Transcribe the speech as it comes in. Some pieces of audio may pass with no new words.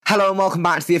Hello and welcome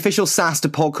back to the official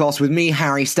SaaStr podcast with me,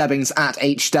 Harry Stebbings, at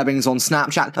HStebbings on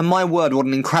Snapchat. And my word, what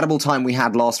an incredible time we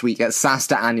had last week at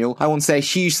SaaStr Annual. I want to say a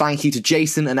huge thank you to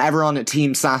Jason and everyone at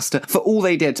Team SaaStr for all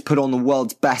they did to put on the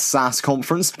world's best SaaS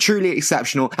conference. Truly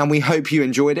exceptional, and we hope you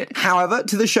enjoyed it. However,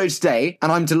 to the show today,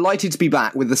 and I'm delighted to be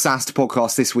back with the SaaStr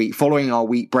podcast this week following our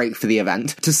week break for the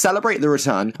event. To celebrate the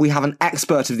return, we have an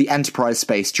expert of the enterprise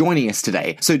space joining us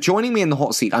today. So joining me in the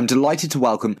hot seat, I'm delighted to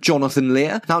welcome Jonathan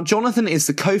Lehr. Now, Jonathan is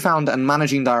the co-founder and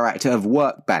managing director of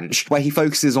WorkBench, where he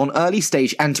focuses on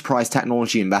early-stage enterprise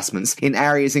technology investments in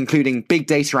areas including big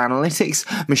data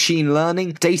analytics, machine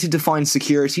learning, data-defined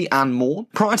security, and more.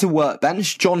 Prior to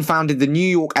WorkBench, John founded the New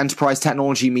York Enterprise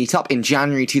Technology Meetup in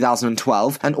January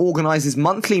 2012 and organizes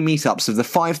monthly meetups of the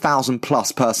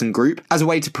 5,000-plus person group as a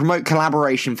way to promote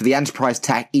collaboration for the enterprise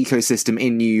tech ecosystem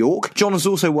in New York. John has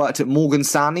also worked at Morgan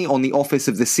Stanley on the office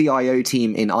of the CIO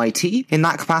team in IT. In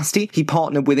that capacity, he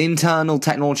partnered with internal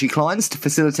technology clients to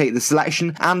facilitate the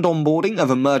selection and onboarding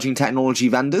of emerging technology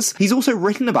vendors. He's also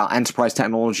written about enterprise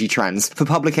technology trends for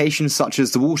publications such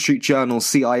as the Wall Street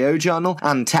Journal's CIO Journal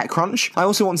and TechCrunch. I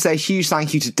also want to say a huge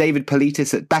thank you to David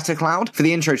Politis at BetterCloud for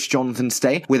the intro to Jonathan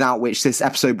today, without which this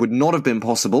episode would not have been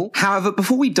possible. However,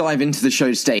 before we dive into the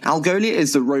show today, Algolia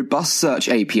is the robust search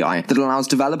API that allows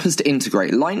developers to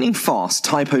integrate lightning-fast,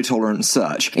 typo-tolerant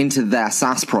search into their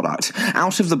SaaS product.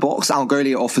 Out of the box,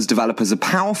 Algolia offers developers a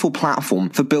powerful platform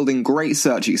for building great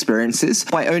search experiences.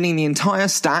 By owning the entire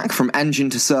stack from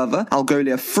engine to server,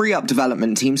 Algolia free up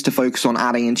development teams to focus on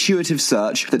adding intuitive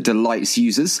search that delights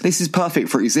users. This is perfect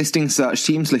for existing search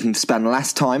teams looking to spend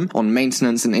less time on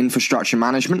maintenance and infrastructure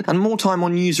management and more time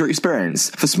on user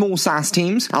experience. For small SaaS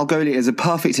teams, Algolia is a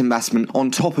perfect investment on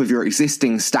top of your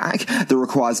existing stack that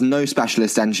requires no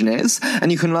specialist engineers,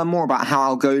 and you can learn more about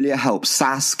how Algolia helps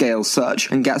SaaS scale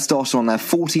search and get started on their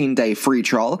 14-day free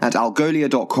trial at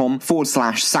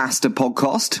algolia.com/SaaStr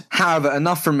podcast. However,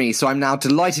 enough from me, so I'm now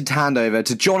delighted to hand over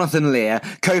to Jonathan Lehr,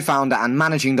 co-founder and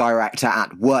managing director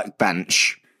at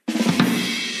WorkBench.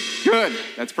 Good.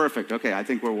 That's perfect. Okay, I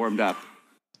think we're warmed up.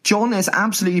 John, it's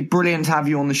absolutely brilliant to have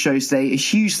you on the show today. A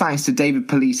huge thanks to David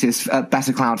Politis at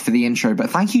BetterCloud for the intro, but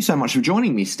thank you so much for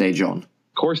joining me today, John.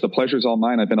 Of course, the pleasure's all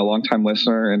mine. I've been a long-time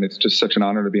listener, and it's just such an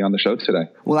honor to be on the show today.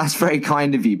 Well, that's very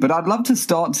kind of you, but I'd love to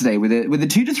start today with a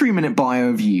 2 to 3 minute bio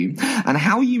of you and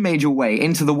how you made your way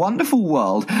into the wonderful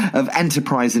world of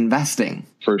enterprise investing.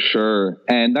 For sure.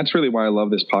 And that's really why I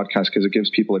love this podcast, because it gives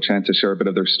people a chance to share a bit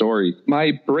of their story.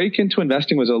 My break into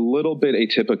investing was a little bit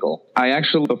atypical. I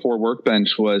actually, before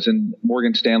WorkBench, was in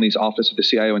Morgan Stanley's office of the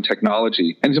CIO and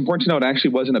technology. And it's important to note, I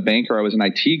actually wasn't a banker. I was an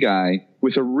IT guy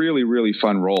with a really, really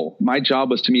fun role. My job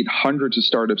was to meet hundreds of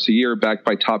startups a year backed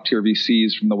by top tier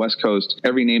VCs from the West Coast,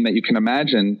 every name that you can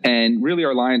imagine. And really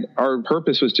our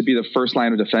purpose was to be the first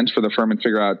line of defense for the firm and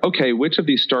figure out, okay, which of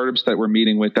these startups that we're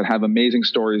meeting with that have amazing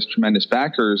stories, tremendous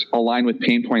backers, align with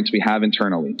pain points we have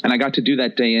internally. And I got to do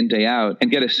that day in, day out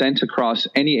and get a sense across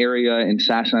any area in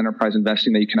SaaS and enterprise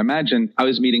investing that you can imagine. I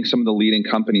was meeting some of the leading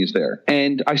companies there.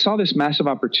 And I saw this massive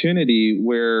opportunity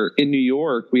where in New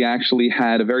York, we actually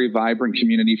had a very vibrant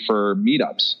community for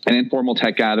meetups and informal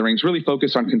tech gatherings, really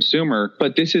focused on consumer.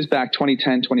 But this is back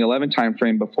 2010, 2011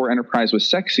 timeframe before enterprise was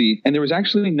sexy. And there was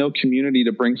actually no community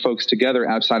to bring folks together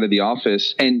outside of the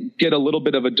office and get a little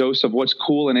bit of a dose of what's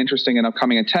cool and interesting and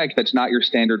upcoming in tech that's not your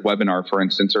standard webinar, for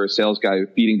instance, or a sales guy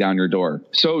beating down your door.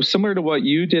 So similar to what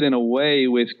you did in a way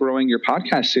with growing your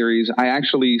podcast series, I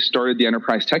actually started the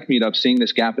enterprise tech meetup, seeing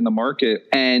this gap in the market.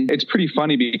 And it's pretty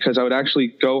funny because I would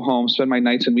actually go home, spend my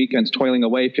nights and weekends toiling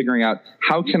away, figuring out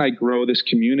how can I grow this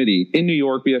community? In New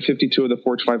York, we have 52 of the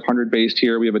Fortune 500 based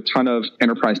here. We have a ton of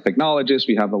enterprise technologists.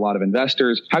 We have a lot of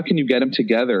investors. How can you get them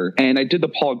together? And I did the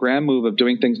Paul Graham move of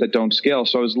doing things that don't scale.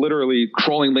 So I was literally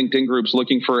crawling LinkedIn groups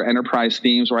looking for enterprise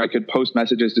themes where I could post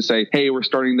messages to say, hey, we're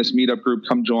starting this meetup group,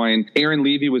 come join. Aaron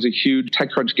Levy was a huge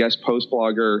TechCrunch guest post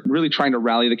blogger, really trying to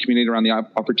rally the community around the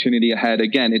opportunity ahead.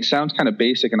 Again, it sounds kind of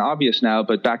basic and obvious now,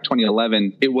 but back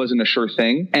 2011, it wasn't a sure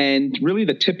thing. And really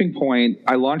the tipping point,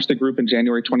 I launched the group in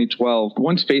January 2012.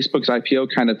 Once Facebook's IPO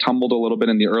kind of tumbled a little bit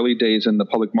in the early days in the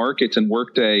public markets, and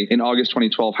Workday in August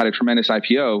 2012 had a tremendous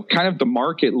IPO, kind of the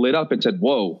market lit up and said,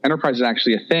 whoa, enterprise is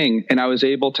actually a thing. And I was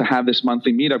able to have this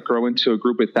monthly meetup grow into a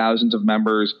group with thousands of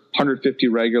members, 150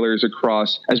 regulars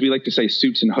across, as we like to say,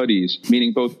 suits and hoodies,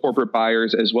 meaning both corporate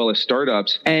buyers as well as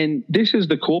startups. And this is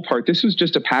the cool part. This was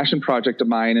just a passion project of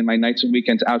mine in my nights and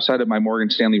weekends outside of my Morgan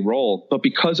Stanley role. But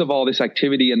because of all this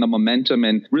activity and the momentum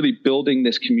and really building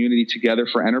this community community together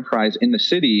for enterprise in the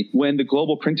city. When the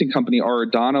global printing company R.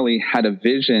 Donnelley had a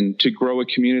vision to grow a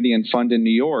community and fund in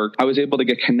New York, I was able to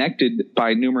get connected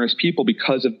by numerous people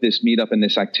because of this meetup and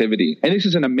this activity. And this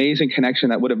is an amazing connection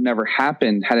that would have never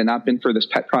happened had it not been for this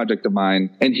pet project of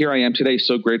mine. And here I am today,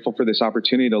 so grateful for this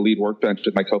opportunity to lead WorkBench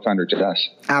with my co-founder, Jess.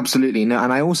 Absolutely. No,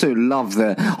 and I also love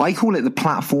I call it the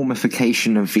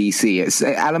platformification of VC. It's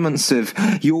elements of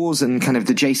yours and kind of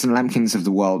the Jason Lemkins of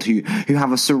the world who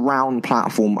have a surround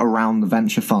platform around the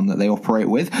venture fund that they operate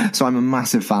with. So I'm a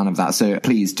massive fan of that. So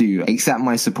please do accept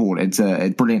my support. It's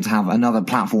brilliant to have another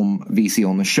platform VC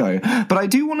on the show. But I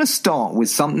do want to start with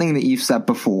something that you've said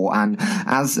before. And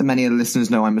as many of the listeners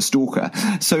know, I'm a stalker.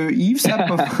 So you've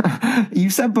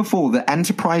said before that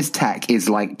enterprise tech is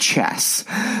like chess.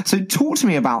 So talk to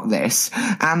me about this,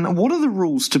 and what are the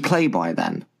rules to play by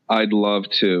then? I'd love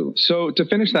to. So to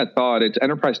finish that thought, it's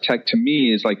enterprise tech to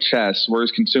me is like chess, whereas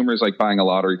consumers like buying a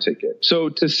lottery ticket. So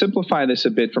to simplify this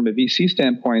a bit from a VC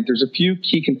standpoint, there's a few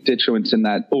key constituents in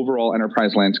that overall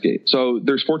enterprise landscape. So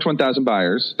there's Fortune 1000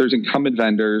 buyers, there's incumbent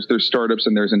vendors, there's startups,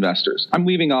 and there's investors. I'm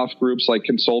leaving off groups like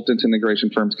consultants, integration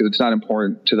firms, because it's not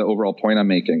important to the overall point I'm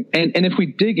making. And if we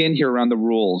dig in here around the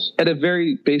rules, at a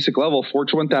very basic level,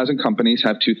 Fortune 1000 companies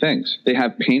have two things. They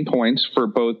have pain points for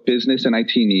both business and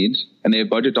IT needs, and they have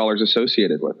budget dollars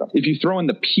associated with them. If you throw in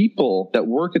the people that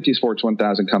work at these Fortune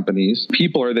 1000 companies,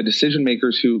 people are the decision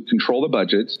makers who control the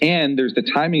budgets, and there's the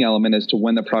timing element as to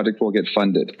when the project will get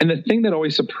funded. And the thing that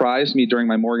always surprised me during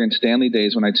my Morgan Stanley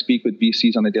days when I'd speak with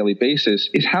VCs on a daily basis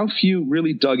is how few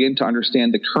really dug in to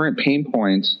understand the current pain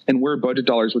points and where budget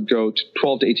dollars would go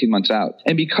 12 to 18 months out.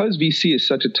 And because VC is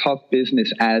such a tough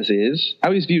business as is, I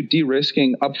always view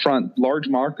de-risking upfront large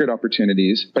market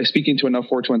opportunities by speaking to enough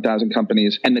Fortune 1000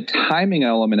 companies and the timing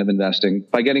element of investing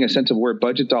by getting a sense of where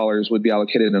budget dollars would be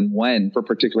allocated and when for a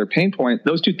particular pain point.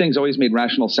 Those two things always made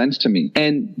rational sense to me.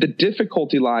 And the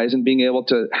difficulty lies in being able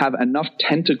to have enough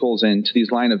tentacles into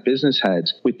these line of business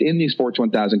heads within these Fortune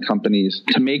 1000 companies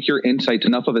to make your insights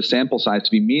enough of a sample size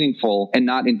to be meaningful and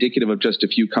not indicative of just a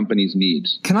few companies'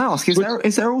 needs. Can I ask,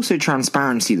 is there also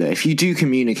transparency though? If you do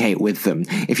communicate with them,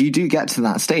 if you do get to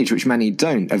that stage, which many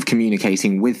don't, of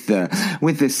communicating with the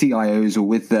CIOs or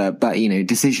with the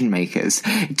decision makers,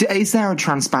 is there a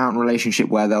transparent relationship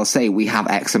where they'll say we have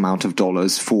X amount of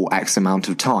dollars for X amount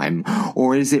of time,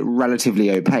 or is it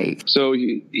relatively opaque? So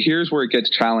here's where it gets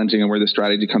challenging and where the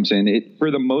strategy comes in. It, for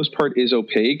the most part, is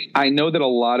opaque. I know that a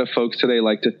lot of folks today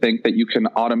like to think that you can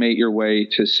automate your way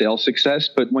to sales success,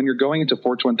 but when you're going into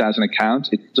Fortune 1000 accounts,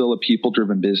 it's still a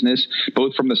people-driven business,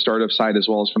 both from the startup side as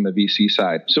well as from the VC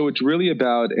side. So it's really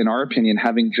about, in our opinion,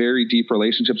 having very deep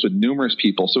relationships with numerous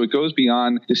people. So it goes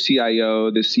beyond the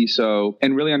CIO, the CISO,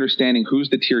 and really understanding who's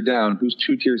the tier down, who's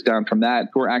two tiers down from that,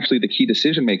 who are actually the key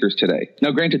decision makers today.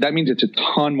 Now, granted, that means it's a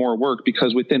ton more work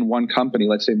because within one company,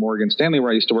 let's say Morgan Stanley,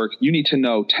 where I used to work, you need to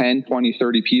know 10, 20,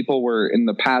 30 people, where in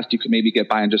the past you could maybe get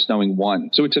by on just knowing one.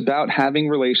 So it's about having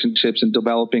relationships and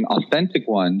developing authentic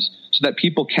ones so that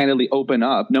people candidly open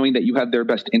up, knowing that you have their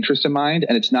best interest in mind,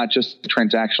 and it's not just a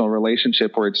transactional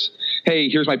relationship where it's, hey,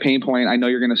 here's my pain point. I know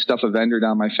you're going to stuff a vendor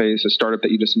down my face, a startup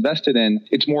that you just invested in.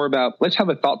 It's more about, let's have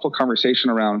a thoughtful conversation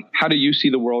around how do you see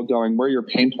the world going? Where are your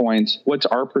pain points? What's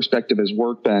our perspective as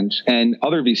WorkBench and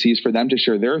other VCs for them to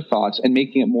share their thoughts and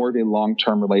making it more of a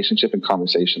long-term relationship and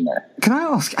conversation there. Can I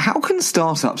ask, how can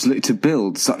startups look to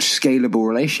build such scalable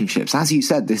relationships? As you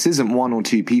said, this isn't one or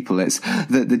two people. It's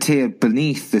the tier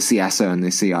beneath the CSO and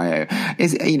the CIO.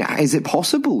 Is it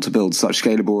possible to build such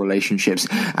scalable relationships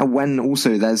when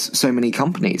also there's so many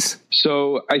companies?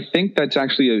 So I think that's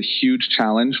actually a huge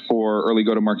challenge for early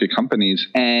go-to-market companies.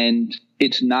 And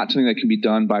it's not something that can be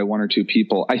done by one or two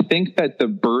people. I think that the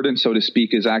burden, so to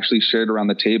speak, is actually shared around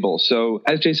the table. So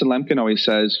as Jason Lemkin always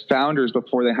says, founders,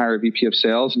 before they hire a VP of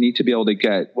sales, need to be able to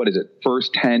get,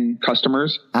 first 10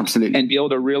 customers. Absolutely. And be able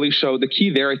to really show, the key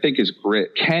there, I think, is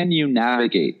grit. Can you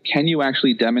navigate? Can you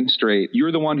actually demonstrate?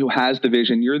 You're the one who has the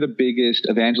vision. You're the biggest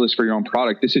evangelist for your own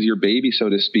product. This is your baby, so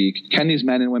to speak. Can these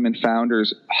men and women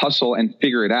founders hustle and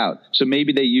figure it out? So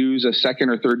maybe they use a second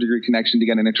or third degree connection to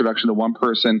get an introduction to one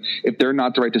person. If they're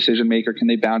not the right decision maker, can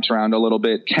they bounce around a little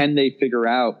bit? Can they figure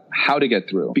out how to get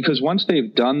through? Because once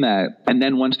they've done that, and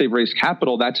then once they've raised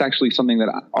capital, that's actually something that,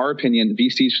 our opinion,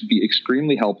 VCs should be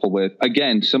extremely helpful with.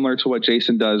 Again, similar to what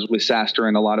Jason does with SaaStr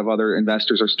and a lot of other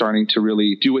investors are starting to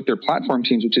really do with their platform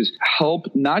teams, which is help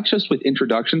not just with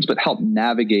introductions, but help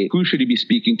navigate who should you be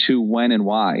speaking to, when and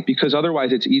why. Because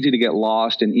otherwise it's easy to get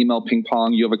lost in email ping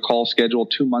pong. You have a call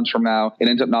scheduled 2 months from now. It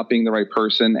ends up not being the right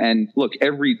person. And look,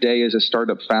 every day as a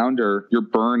startup founder, where your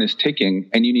burn is ticking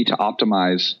and you need to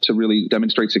optimize to really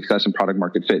demonstrate success and product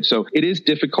market fit. So it is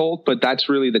difficult, but that's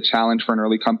really the challenge for an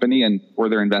early company and where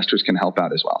their investors can help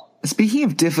out as well. Speaking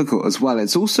of difficult as well,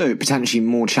 it's also potentially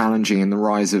more challenging in the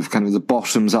rise of kind of the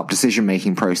bottoms-up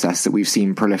decision-making process that we've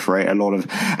seen proliferate a lot of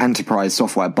enterprise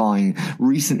software buying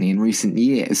recently in recent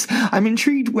years. I'm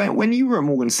intrigued, when you were at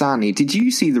Morgan Stanley, did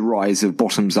you see the rise of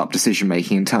bottoms-up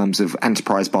decision-making in terms of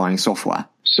enterprise buying software?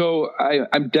 So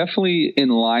I'm definitely in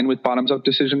line with bottoms-up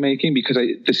decision-making because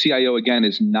the CIO, again,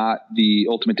 is not the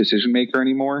ultimate decision-maker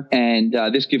anymore. And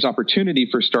this gives opportunity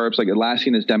for startups like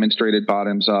Atlassian has demonstrated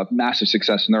bottoms-up, massive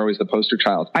success, and they're always the poster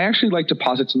child. I actually like to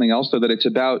posit something else, though, that it's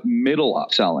about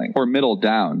middle-up selling or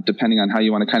middle-down, depending on how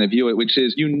you want to kind of view it, which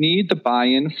is you need the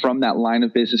buy-in from that line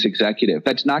of business executive.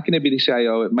 That's not going to be the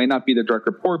CIO. It might not be the direct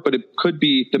report, but it could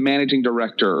be the managing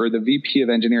director or the VP of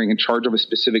engineering in charge of a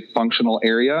specific functional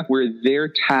area where they're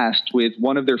tasked with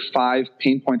one of their 5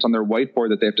 pain points on their whiteboard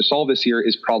that they have to solve this year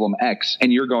is problem X,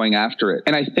 and you're going after it.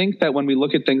 And I think that when we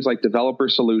look at things like developer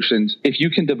solutions, if you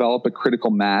can develop a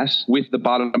critical mass with the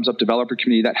bottoms-up developer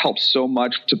community, that helps so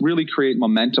much to really create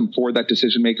momentum for that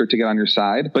decision maker to get on your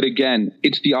side. But again,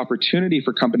 it's the opportunity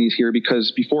for companies here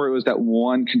because before it was that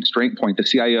one constraint point, the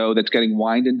CIO that's getting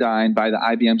wined and dined by the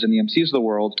IBMs and the MCs of the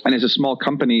world. And as a small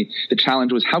company, the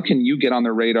challenge was how can you get on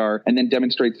their radar and then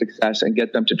demonstrate success and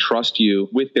get them to trust you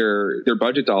with their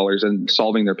budget dollars and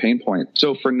solving their pain point.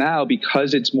 So for now,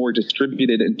 because it's more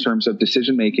distributed in terms of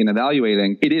decision making and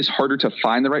evaluating, it is harder to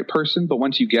find the right person. But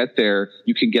once you get there,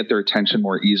 you can get their attention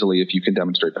more easily if you can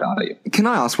demonstrate value. Can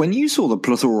I ask, when you saw the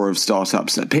plethora of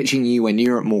startups pitching you when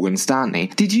you were at Morgan Stanley,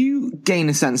 did you gain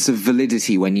a sense of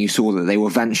validity when you saw that they were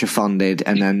venture funded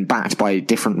and then backed by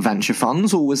different venture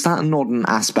funds, or was that not an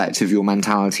aspect of your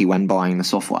mentality when buying the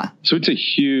software? So it's a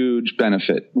huge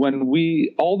benefit. When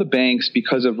all the banks,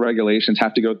 because of regulations,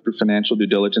 have to go through financial due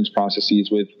diligence processes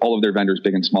with all of their vendors,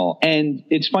 big and small. And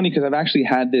it's funny because I've actually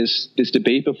had this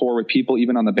debate before with people,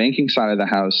 even on the banking side of the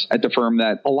house at the firm,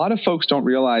 that a lot of folks don't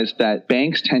realize that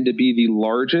banks tend to be the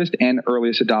largest and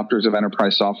earliest adopters of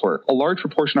enterprise software. A large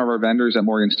proportion of our vendors at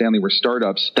Morgan Stanley were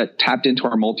startups that tapped into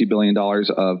our multi-billion dollars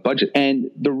of budget.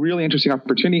 And the really interesting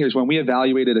opportunity here is when we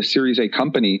evaluated a Series A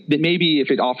company, that maybe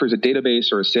if it offers a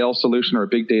database or a sales solution or a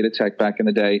big data tech back in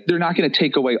the day, they're not going to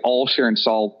take away all share and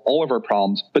solve all of our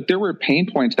problems. But there were pain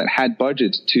points that had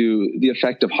budgets to the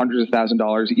effect of hundreds of thousands of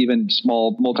dollars, even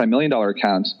small multi-million dollar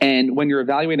accounts. And when you're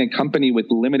evaluating a company with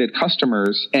limited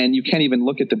customers and you can't even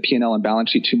look at the P&L and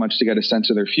balance sheet too much to get a sense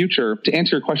of their future, to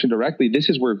answer your question directly, this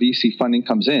is where VC funding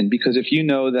comes in. Because if you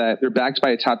know that they're backed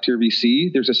by a top tier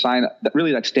VC, there's a sign that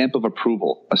really that stamp of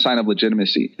approval, a sign of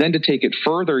legitimacy. Then to take it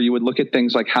further, you would look at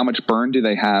things like how much burn do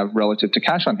they have relative to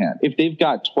cash on hand. If they've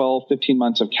got 12, 15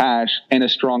 months of cash and a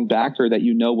strong backer that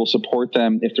you know will support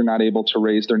them if they're not able to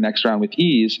raise their next round with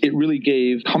ease, it really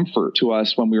gave comfort to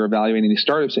us when we were evaluating these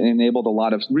startups and enabled a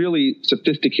lot of really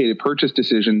sophisticated purchase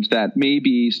decisions that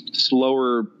maybe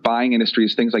slower buying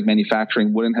industries, things like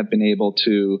manufacturing, wouldn't have been able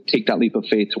to take that leap of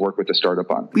faith to work with a startup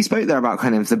on. We spoke there about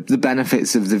kind of the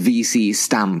benefits of the VC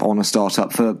stamp on a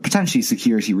startup for potentially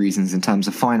security reasons in terms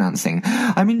of financing.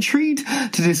 I'm intrigued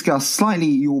to discuss slightly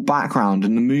your background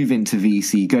and the move into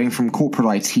VC, going from corporate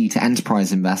IT to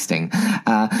enterprise investing,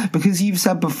 because you've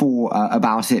said before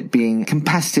about it being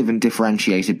competitive and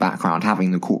differentiated background,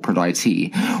 having the corporate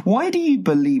IT. Why do you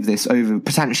believe this over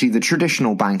potentially the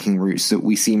traditional banking routes that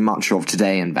we see much of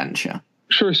today in venture?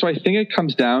 Sure. So I think it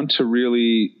comes down to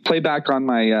really play back on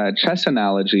my chess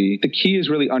analogy. The key is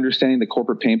really understanding the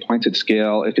corporate pain points at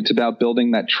scale. If it's about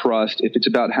building that trust, if it's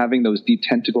about having those deep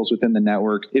tentacles within the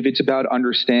network, if it's about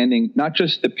understanding not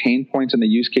just the pain points and the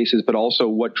use cases, but also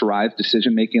what drives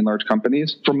decision making in large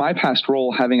companies. From my past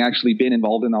role, having actually been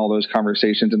involved in all those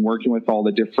conversations and working with all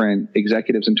the different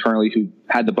executives internally who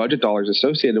had the budget dollars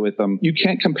associated with them, you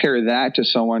can't compare that to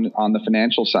someone on the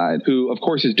financial side who, of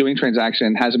course, is doing transaction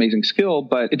and has amazing skill.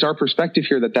 But it's our perspective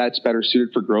here that that's better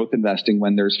suited for growth investing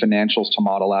when there's financials to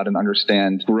model out and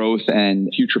understand growth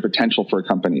and future potential for a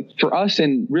company. For us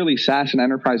in really SaaS and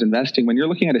enterprise investing, when you're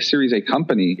looking at a Series A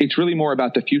company, it's really more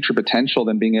about the future potential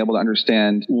than being able to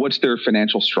understand what's their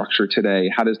financial structure today.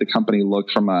 How does the company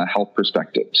look from a health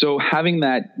perspective? So having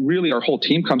that, really our whole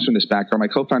team comes from this background.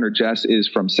 My co-founder Jess is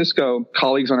from Cisco.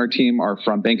 Colleagues on our team are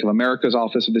from Bank of America's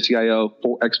office of the CIO,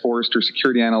 ex-Forrester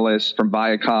security analysts from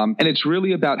Viacom. And it's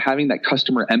really about having that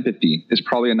customer empathy is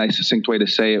probably a nice succinct way to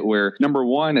say it, where number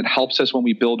one, it helps us when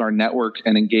we build our network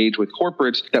and engage with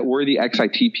corporates that we're the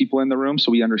ex-IT people in the room.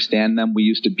 So we understand them. We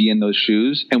used to be in those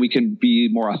shoes and we can be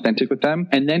more authentic with them.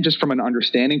 And then just from an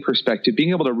understanding perspective,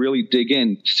 being able to really dig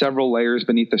in several layers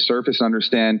beneath the surface and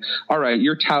understand, all right,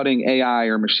 you're touting AI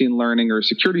or machine learning or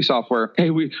security software. Hey,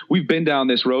 we've been down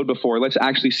this road before. Let's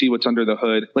actually see what's under the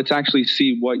hood. Let's actually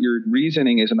see what your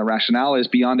reasoning is and the rationale is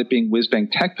beyond it being whiz-bang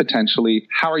tech potentially.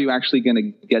 How are you actually going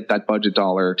to get that budget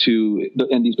dollar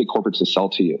and these big corporates to sell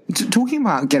to you? Talking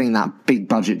about getting that big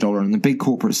budget dollar and the big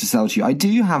corporates to sell to you, I do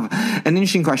have an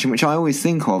interesting question which I always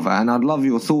think of, and I'd love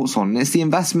your thoughts on. It's the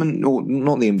investment, or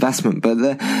not the investment, but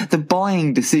the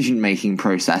buying decision-making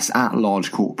process at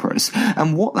large corporates,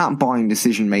 and what that buying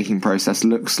decision-making process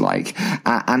looks like,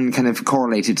 and kind of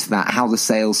correlated to that, how the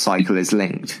sales cycle is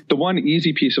linked. The one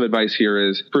easy piece of advice here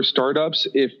is for startups,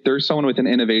 if there's someone with an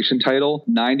innovation title,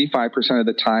 95% of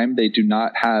the time they do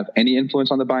not have any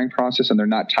influence on the buying process and they're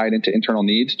not tied into internal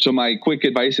needs. So my quick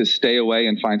advice is stay away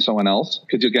and find someone else,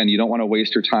 because again, you don't want to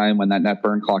waste your time when that net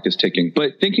burn clock is ticking.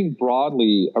 But thinking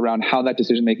broadly around how that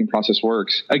decision-making process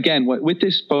works, again, with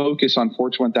this focus on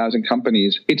Fortune 1000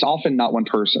 companies, it's often not one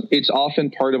person. It's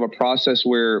often part of a process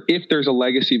where if there's a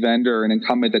legacy vendor, an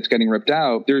incumbent that's getting ripped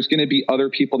out, there's going to be other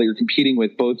people that you're competing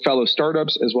with, both fellow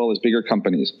startups as well as bigger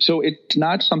companies. So it's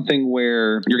not something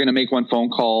where you're going to make one phone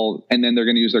call and then they're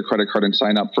going to use their credit card and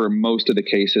sign up for most of the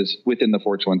cases within the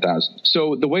Fortune 1000.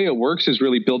 So the way it works is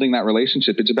really building that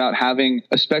relationship. It's about having,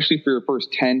 especially for your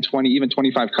first 10, 20, even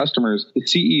 25 customers, the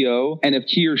CEO, and if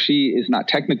he or she is not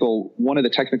technical, one of the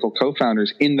technical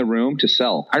co-founders in the room to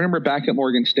sell. I remember back at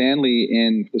Morgan Stanley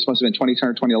this must have been 2010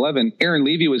 or 2011, Aaron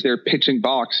Levy was there pitching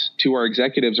Box to our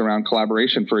executives around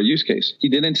collaboration for a use case. He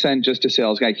didn't send just a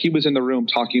sales guy. He was in the room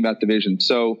talking about the vision.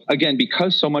 So again,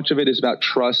 because so much of it is about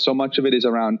trust, so much of it is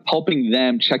around helping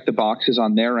them check the boxes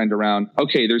on their end around,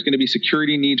 okay, there's going to be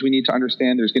security needs we need to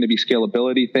understand. There's going to be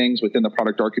scalability things within the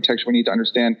product architecture we need to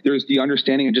understand. There's the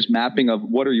understanding and just mapping of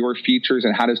what are your features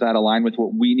and how does that align with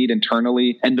what we need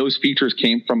internally. And those features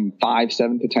came from 5,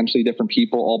 7 potentially different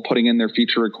people all putting in their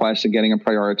feature requests and getting them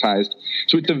prioritized.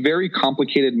 So it's a very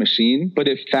complicated machine, but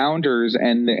if founders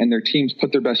and their teams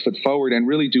put their best foot forward and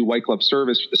really do white glove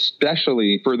service,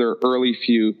 especially for their early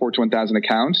few Fortune 1000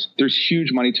 accounts, there's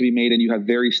huge money to be made and you have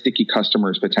very sticky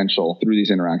customers potential through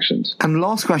these interactions. And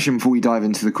last question before we dive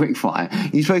into the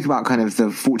quickfire, you spoke about kind of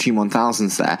the Fortune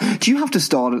 1000s there. Do you have to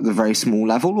start at the very small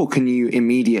level, or can you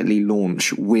immediately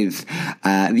launch with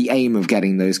the aim of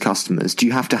getting those customers? Do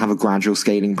you have to have a gradual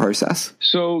scaling process?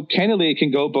 So candidly, it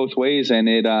can go both ways, and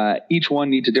each one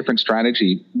needs a different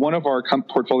strategy. One of our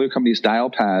portfolio companies,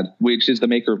 Dialpad, which is the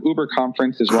maker of Uber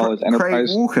Conference as well as Enterprise.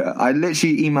 Craig Walker. I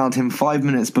literally emailed him 5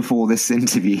 minutes before this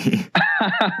interview.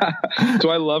 So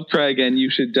I love Craig, and you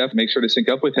should definitely make sure to sync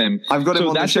up with him. I've got him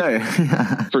on the show.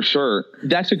 For sure.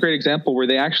 That's a great example where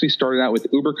they actually started out with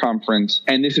Uber Conference,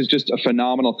 and this is just a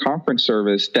phenomenal conference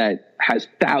service that has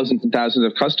thousands and thousands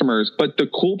of customers. But the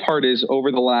cool part is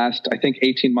over the last, I think,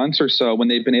 18 months or so, when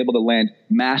they've been able to land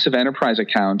massive enterprise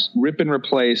accounts, rip and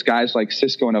replace guys like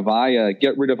Cisco and Avaya,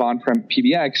 get rid of on-prem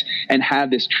PBX, and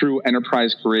have this true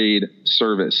enterprise-grade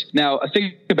service. Now,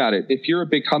 think about it. If you're a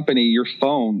big company, your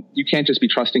phone, you can't just be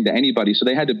trusting to anybody. So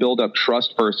they had to build up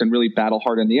trust first and really battle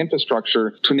hard in the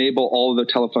infrastructure to enable all of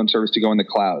the telephone service to go in the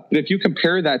cloud. But if you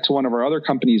compare that to one of our other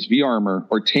companies, vArmor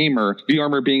or Tamer,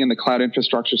 vArmor being in the cloud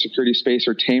infrastructure security space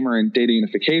or Tamer in data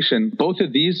unification, both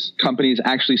of these companies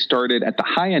actually started at the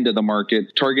high end of the market,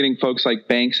 targeting folks like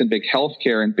banks and big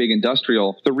healthcare and big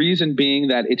industrial. The reason being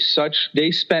that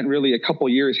they spent really a couple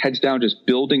years heads down just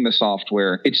building the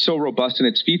software. It's so robust in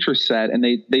its feature set, and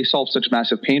they solve such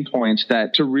massive pain points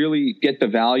that to really get the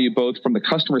value both from the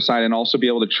customer side and also be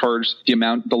able to charge the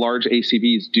amount the large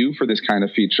ACVs do for this kind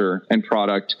of feature and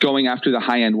product, going after the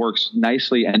high end works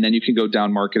nicely, and then you can go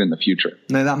down market in the future.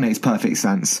 No, that makes perfect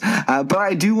sense. But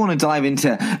I do want to dive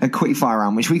into a quick fire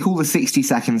round, which we call the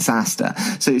 60-second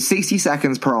SaaStr. So 60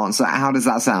 seconds per answer. How does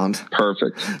that sound?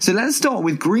 Perfect. So let's start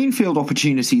with greenfield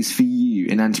opportunities for you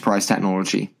in enterprise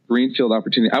technology. Greenfield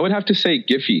opportunity. I would have to say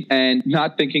Giphy, and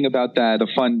not thinking about the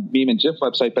fun meme and GIF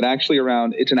website, but actually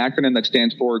around, it's an acronym that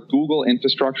stands for Google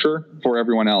Infrastructure for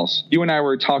Everyone Else. You and I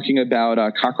were talking about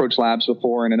Cockroach Labs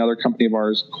before and another company of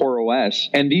ours, CoreOS,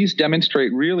 and these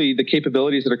demonstrate really the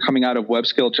capabilities that are coming out of web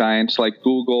scale giants like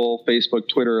Google, Facebook,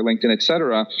 Twitter, LinkedIn,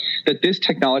 etc., that this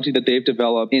technology that they've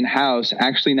developed in-house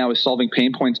actually now is solving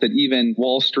pain points that even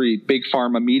Wall Street, big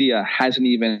pharma, media hasn't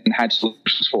even had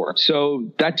solutions for.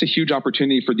 So that's a huge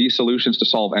opportunity for these solutions to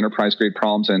solve enterprise-grade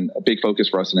problems, and a big focus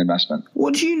for us in investment.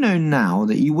 What do you know now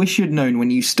that you wish you'd known when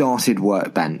you started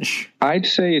WorkBench? I'd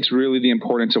say it's really the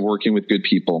importance of working with good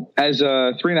people. As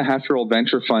a 3.5-year-old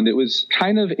venture fund, it was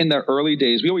kind of in the early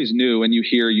days, we always knew, and you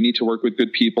hear you need to work with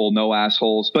good people, no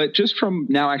assholes. But just from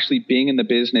now actually being in the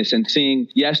business and seeing,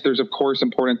 yes, there's of course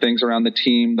important things around the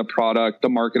team, the product, the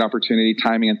market opportunity,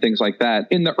 timing, and things like that.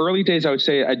 In the early days, I would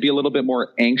say I'd be a little bit more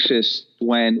anxious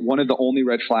when one of the only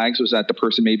red flags was that the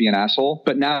person may be an asshole.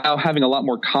 But now having a lot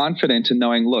more confidence in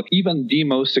knowing, look, even the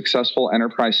most successful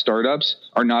enterprise startups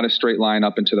are not a straight line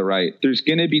up and to the right. There's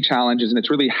going to be challenges, and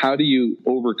it's really how do you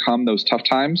overcome those tough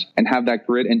times and have that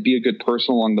grit and be a good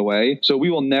person along the way. So we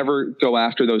will never go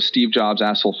after those Steve Jobs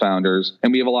asshole founders.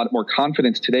 And we have a lot more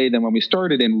confidence today than when we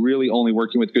started in really only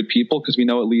working with good people, because we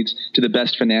know it leads to the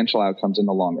best financial outcomes in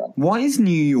the long run. Why is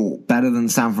New York better than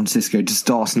San Francisco to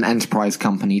start an enterprise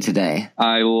company today?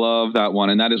 I love that one.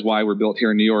 And that is why we're built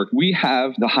here in New York. We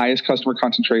have the highest customer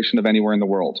concentration of anywhere in the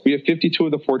world. We have 52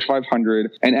 of the Fortune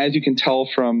 500. And as you can tell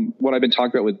from what I've been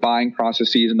talking about with buying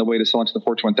processes and the way to sell into the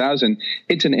Fortune 1000,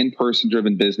 it's an in-person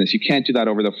driven business. You can't do that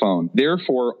over the phone.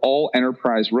 Therefore, all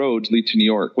enterprise roads lead to New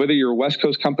York. Whether you're West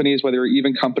Coast companies, whether you're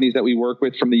even companies that we work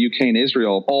with from the UK and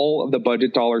Israel, all of the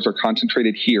budget dollars are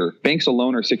concentrated here. Banks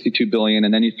alone are $62 billion.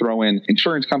 And then you throw in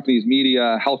insurance companies,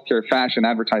 media, healthcare, fashion,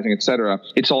 advertising, etc.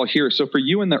 It's all here. So for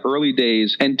you in the early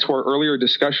days, and to our earlier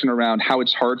discussion around how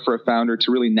it's hard for a founder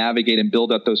to really navigate and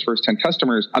build up those first 10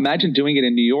 customers, imagine doing it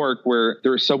in New York where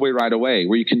there's a subway right away,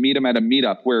 where you can meet them at a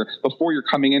meetup, where before you're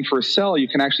coming in for a sell, you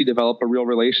can actually develop a real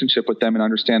relationship with them and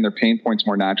understand their pain points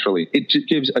more naturally. It just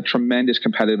gives a tremendous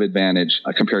competitive advantage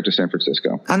compared to San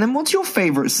Francisco. And then what's your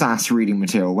favorite SaaS reading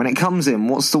material? When it comes in,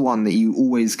 what's the one that you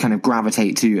always kind of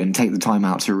gravitate to and take the time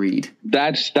out to read?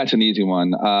 That's an easy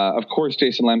one. Of course,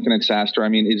 Jason Lemkin at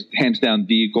SaaStr, is hands down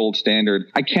the gold standard.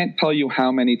 I can't tell you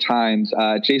how many times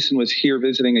Jason was here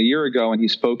visiting a year ago and he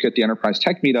spoke at the Enterprise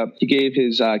Tech Meetup. He gave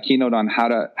his keynote on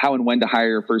how and when to hire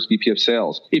your first VP of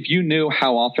sales. If you knew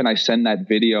how often I send that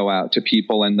video out to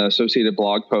people and the associated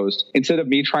blog post, instead of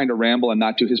me trying to ramble and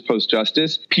not do his post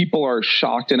justice, people are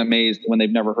shocked and amazed when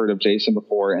they've never heard of Jason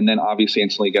before, and then obviously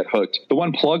instantly get hooked. The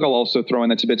one plug I'll also throw in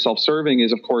that's a bit self-serving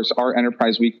is, of course, our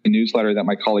Enterprise Weekly newsletter that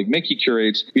my colleague Mickey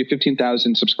curates. We have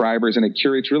 15,000 subscribers, and it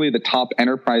curates really the top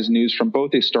enterprise news from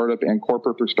both a startup and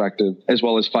corporate perspective, as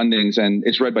well as fundings, and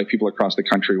it's read by people across the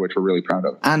country, which we're really proud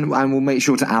of. And we'll make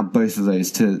sure to add both of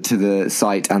those to the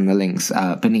site and the links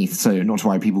beneath, so not to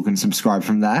worry, people can subscribe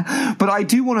from there. But I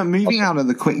do want to, moving out of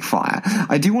the quick fire,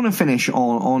 I do want to finish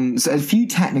on a few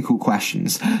technical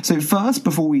questions. So first,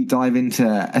 before we dive into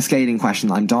a scaling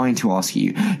question I'm dying to ask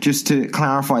you, just to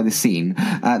clarify the scene,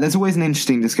 there's always an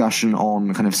interesting discussion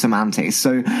on kind of semantics.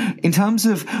 So in terms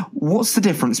of what's the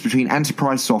difference between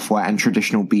enterprise software and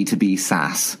traditional B2B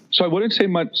SaaS? So I wouldn't say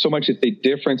so much it's a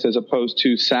difference as opposed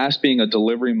to SaaS being a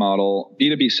delivery model.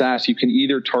 B2B SaaS, you can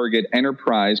either target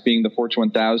enterprise being the Fortune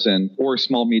 1000 or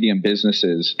small, medium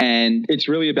businesses. And it's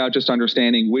really about just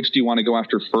understanding which do you want to go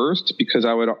after first, because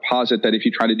I would posit that if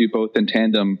you try to do both in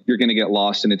tandem, you're going to get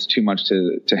lost and it's too much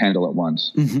to handle at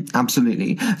once. Mm-hmm,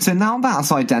 absolutely. So now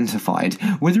that's identified,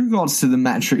 with regards to the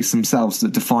metrics themselves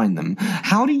that define them,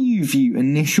 how do you view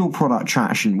initial product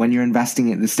traction when you're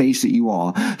investing at the stage that you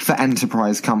are for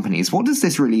enterprise companies? What does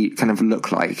this really kind of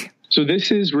look like? So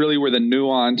this is really where the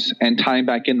nuance and tying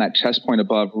back in that chess point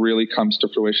above really comes to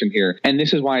fruition here. And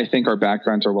this is why I think our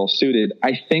backgrounds are well suited.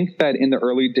 I think that in the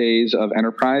early days of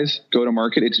enterprise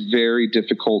go-to-market, it's very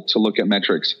difficult to look at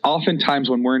metrics. Oftentimes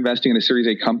when we're investing in a Series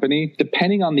A company,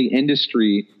 depending on the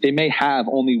industry, they may have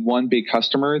only one big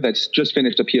customer that's just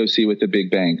finished a POC with a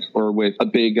big bank or with a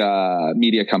big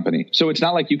media company. So it's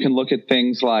not like you can look at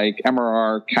things like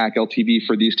MRR, CAC, LTV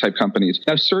for these type companies.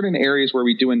 Now, certain areas where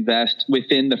we do invest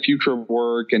within the future of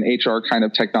work and HR kind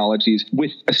of technologies, with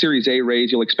a Series A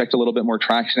raise, you'll expect a little bit more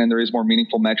traction and there is more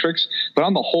meaningful metrics. But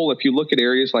on the whole, if you look at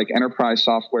areas like enterprise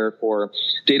software for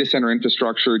data center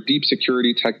infrastructure, deep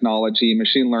security technology,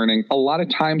 machine learning, a lot of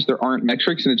times there aren't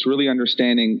metrics, and it's really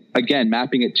understanding, again,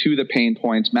 mapping it to the pain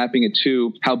points, mapping it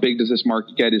to how big does this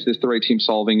market get? Is this the right team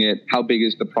solving it? How big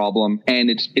is the problem? And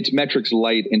it's metrics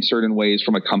light in certain ways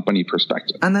from a company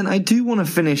perspective. And then I do want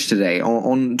to finish today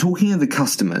on talking of the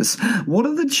customers. What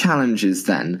are the challenges challenges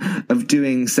then of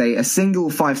doing, say, a single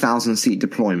 5,000 seat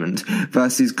deployment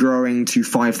versus growing to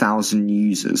 5,000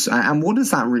 users? And what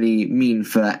does that really mean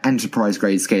for enterprise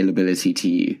grade scalability to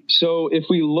you? So if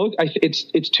we look,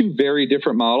 it's two very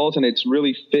different models, and it's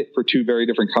really fit for two very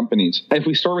different companies. If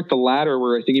we start with the latter,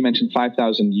 where I think you mentioned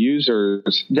 5,000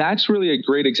 users, that's really a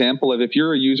great example of if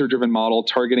you're a user-driven model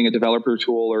targeting a developer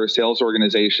tool or a sales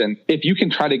organization, if you can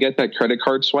try to get that credit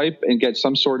card swipe and get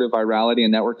some sort of virality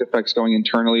and network effects going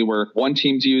internally where one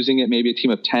team's using it, maybe a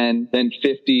team of 10, then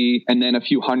 50, and then a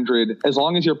few hundred, as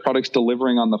long as your product's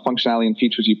delivering on the functionality and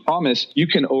features you promise, you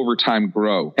can over time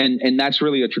grow. And that's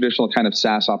really a traditional kind of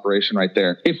SaaS operation right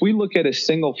there. If we look at a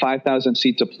single 5,000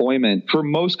 seat deployment, for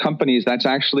most companies, that's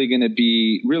actually going to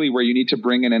be really where you need to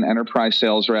bring in an enterprise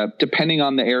sales rep, depending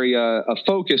on the area of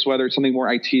focus, whether it's something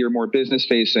more IT or more business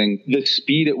facing. The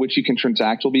speed at which you can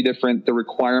transact will be different. The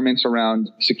requirements around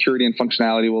security and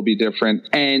functionality will be different.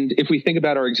 And if we think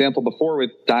about our example before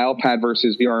with Dialpad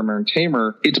versus VRM and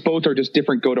Tamer, it's both are just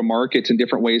different go-to-markets and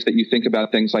different ways that you think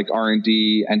about things like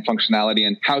R&D and functionality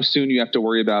and how soon you have to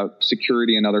worry about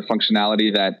security and other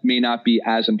functionality that may not be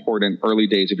as important early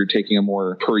days if you're taking a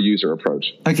more per-user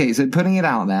approach. Okay, so putting it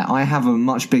out there, I have a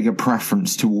much bigger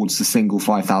preference towards the single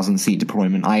 5,000 seat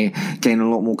deployment. I gain a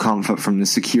lot more comfort from the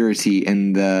security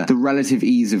and the relative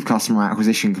ease of customer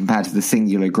acquisition compared to the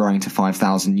singular growing to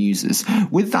 5,000 users.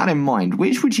 With that in mind,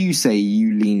 which would you say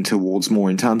you lean towards more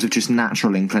in terms of just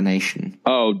natural inclination?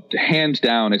 Oh, hands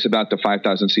down, it's about the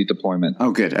 5,000 seat deployment.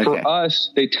 Oh, good. Okay. For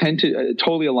us, they tend to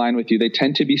totally align with you. They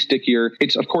tend to be stickier.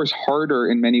 It's, of course, harder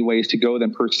in many ways to go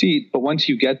than per seat, but once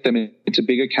you get them, it's a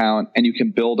big account and you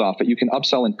can build off it. You can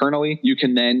upsell internally. You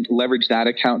can then leverage that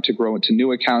account to grow into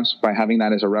new accounts by having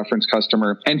that as a reference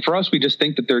customer. And for us, we just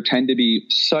think that there tend to be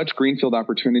such greenfield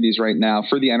opportunities right now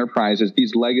for the enterprises,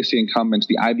 these legacy incumbents,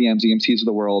 the IBMs, EMCs of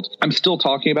the world. I'm still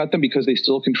talking about them because they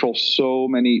still control so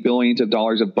many billions of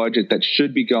dollars of budget that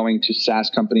should be going to SaaS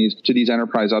companies, to these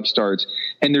enterprise upstarts.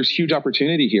 And there's huge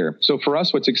opportunity here. So for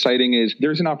us, what's exciting is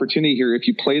there's an opportunity here. If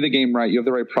you play the game right, you have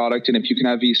the right product, and if you can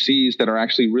have VCs that are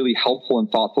actually really helpful and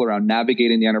thoughtful around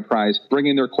navigating the enterprise,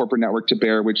 bringing their corporate network to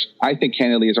bear, which I think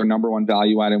candidly is our number one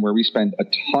value add and where we spend a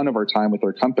ton of our time with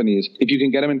our companies. If you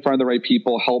can get them in front of the right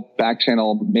people, help back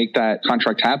channel, make that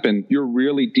contract happen, you're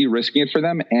really de-risking it for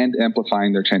them and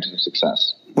amplifying their chances of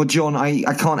success. Well, John,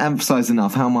 I can't emphasize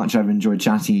enough how much I've enjoyed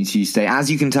chatting to you today. As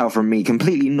you can tell from me,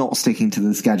 completely not sticking to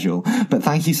the schedule. But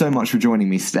thank you so much for joining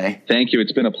me today. Thank you.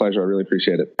 It's been a pleasure. I really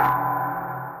appreciate it.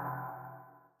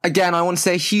 Again, I want to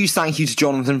say a huge thank you to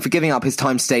Jonathan for giving up his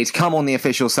time today to come on the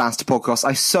official SaaStr podcast.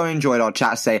 I so enjoyed our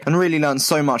chat today and really learned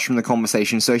so much from the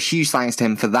conversation, so a huge thanks to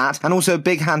him for that. And also a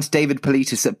big hand to David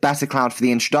Politis at Better Cloud for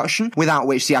the introduction, without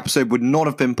which the episode would not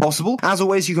have been possible. As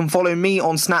always, you can follow me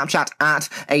on Snapchat at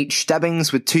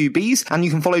hstebbings with 2 B's, and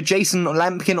you can follow Jason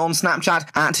Lemkin on Snapchat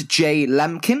at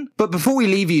jlemkin. But before we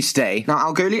leave you today,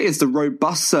 now Algolia is the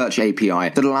robust search API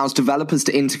that allows developers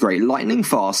to integrate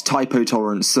lightning-fast,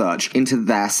 typo-tolerant search into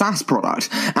their SaaS product.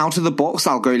 Out of the box,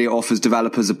 Algolia offers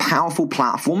developers a powerful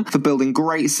platform for building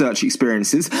great search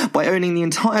experiences by owning the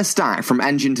entire stack from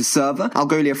engine to server.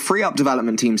 Algolia free up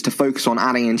development teams to focus on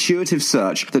adding intuitive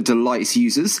search that delights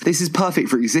users. This is perfect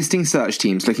for existing search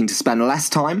teams looking to spend less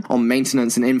time on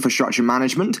maintenance and infrastructure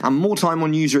management and more time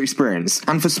on user experience.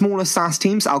 And for smaller SaaS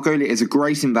teams, Algolia is a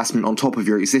great investment on top of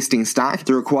your existing stack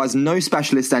that requires no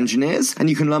specialist engineers, and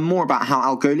you can learn more about how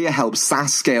Algolia helps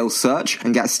SaaS scale search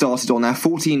and get started on their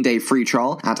 14-day free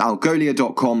trial at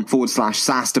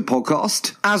algolia.com/SaaStr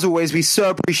podcast. As always, we so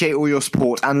appreciate all your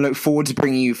support and look forward to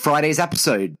bringing you Friday's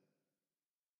episode.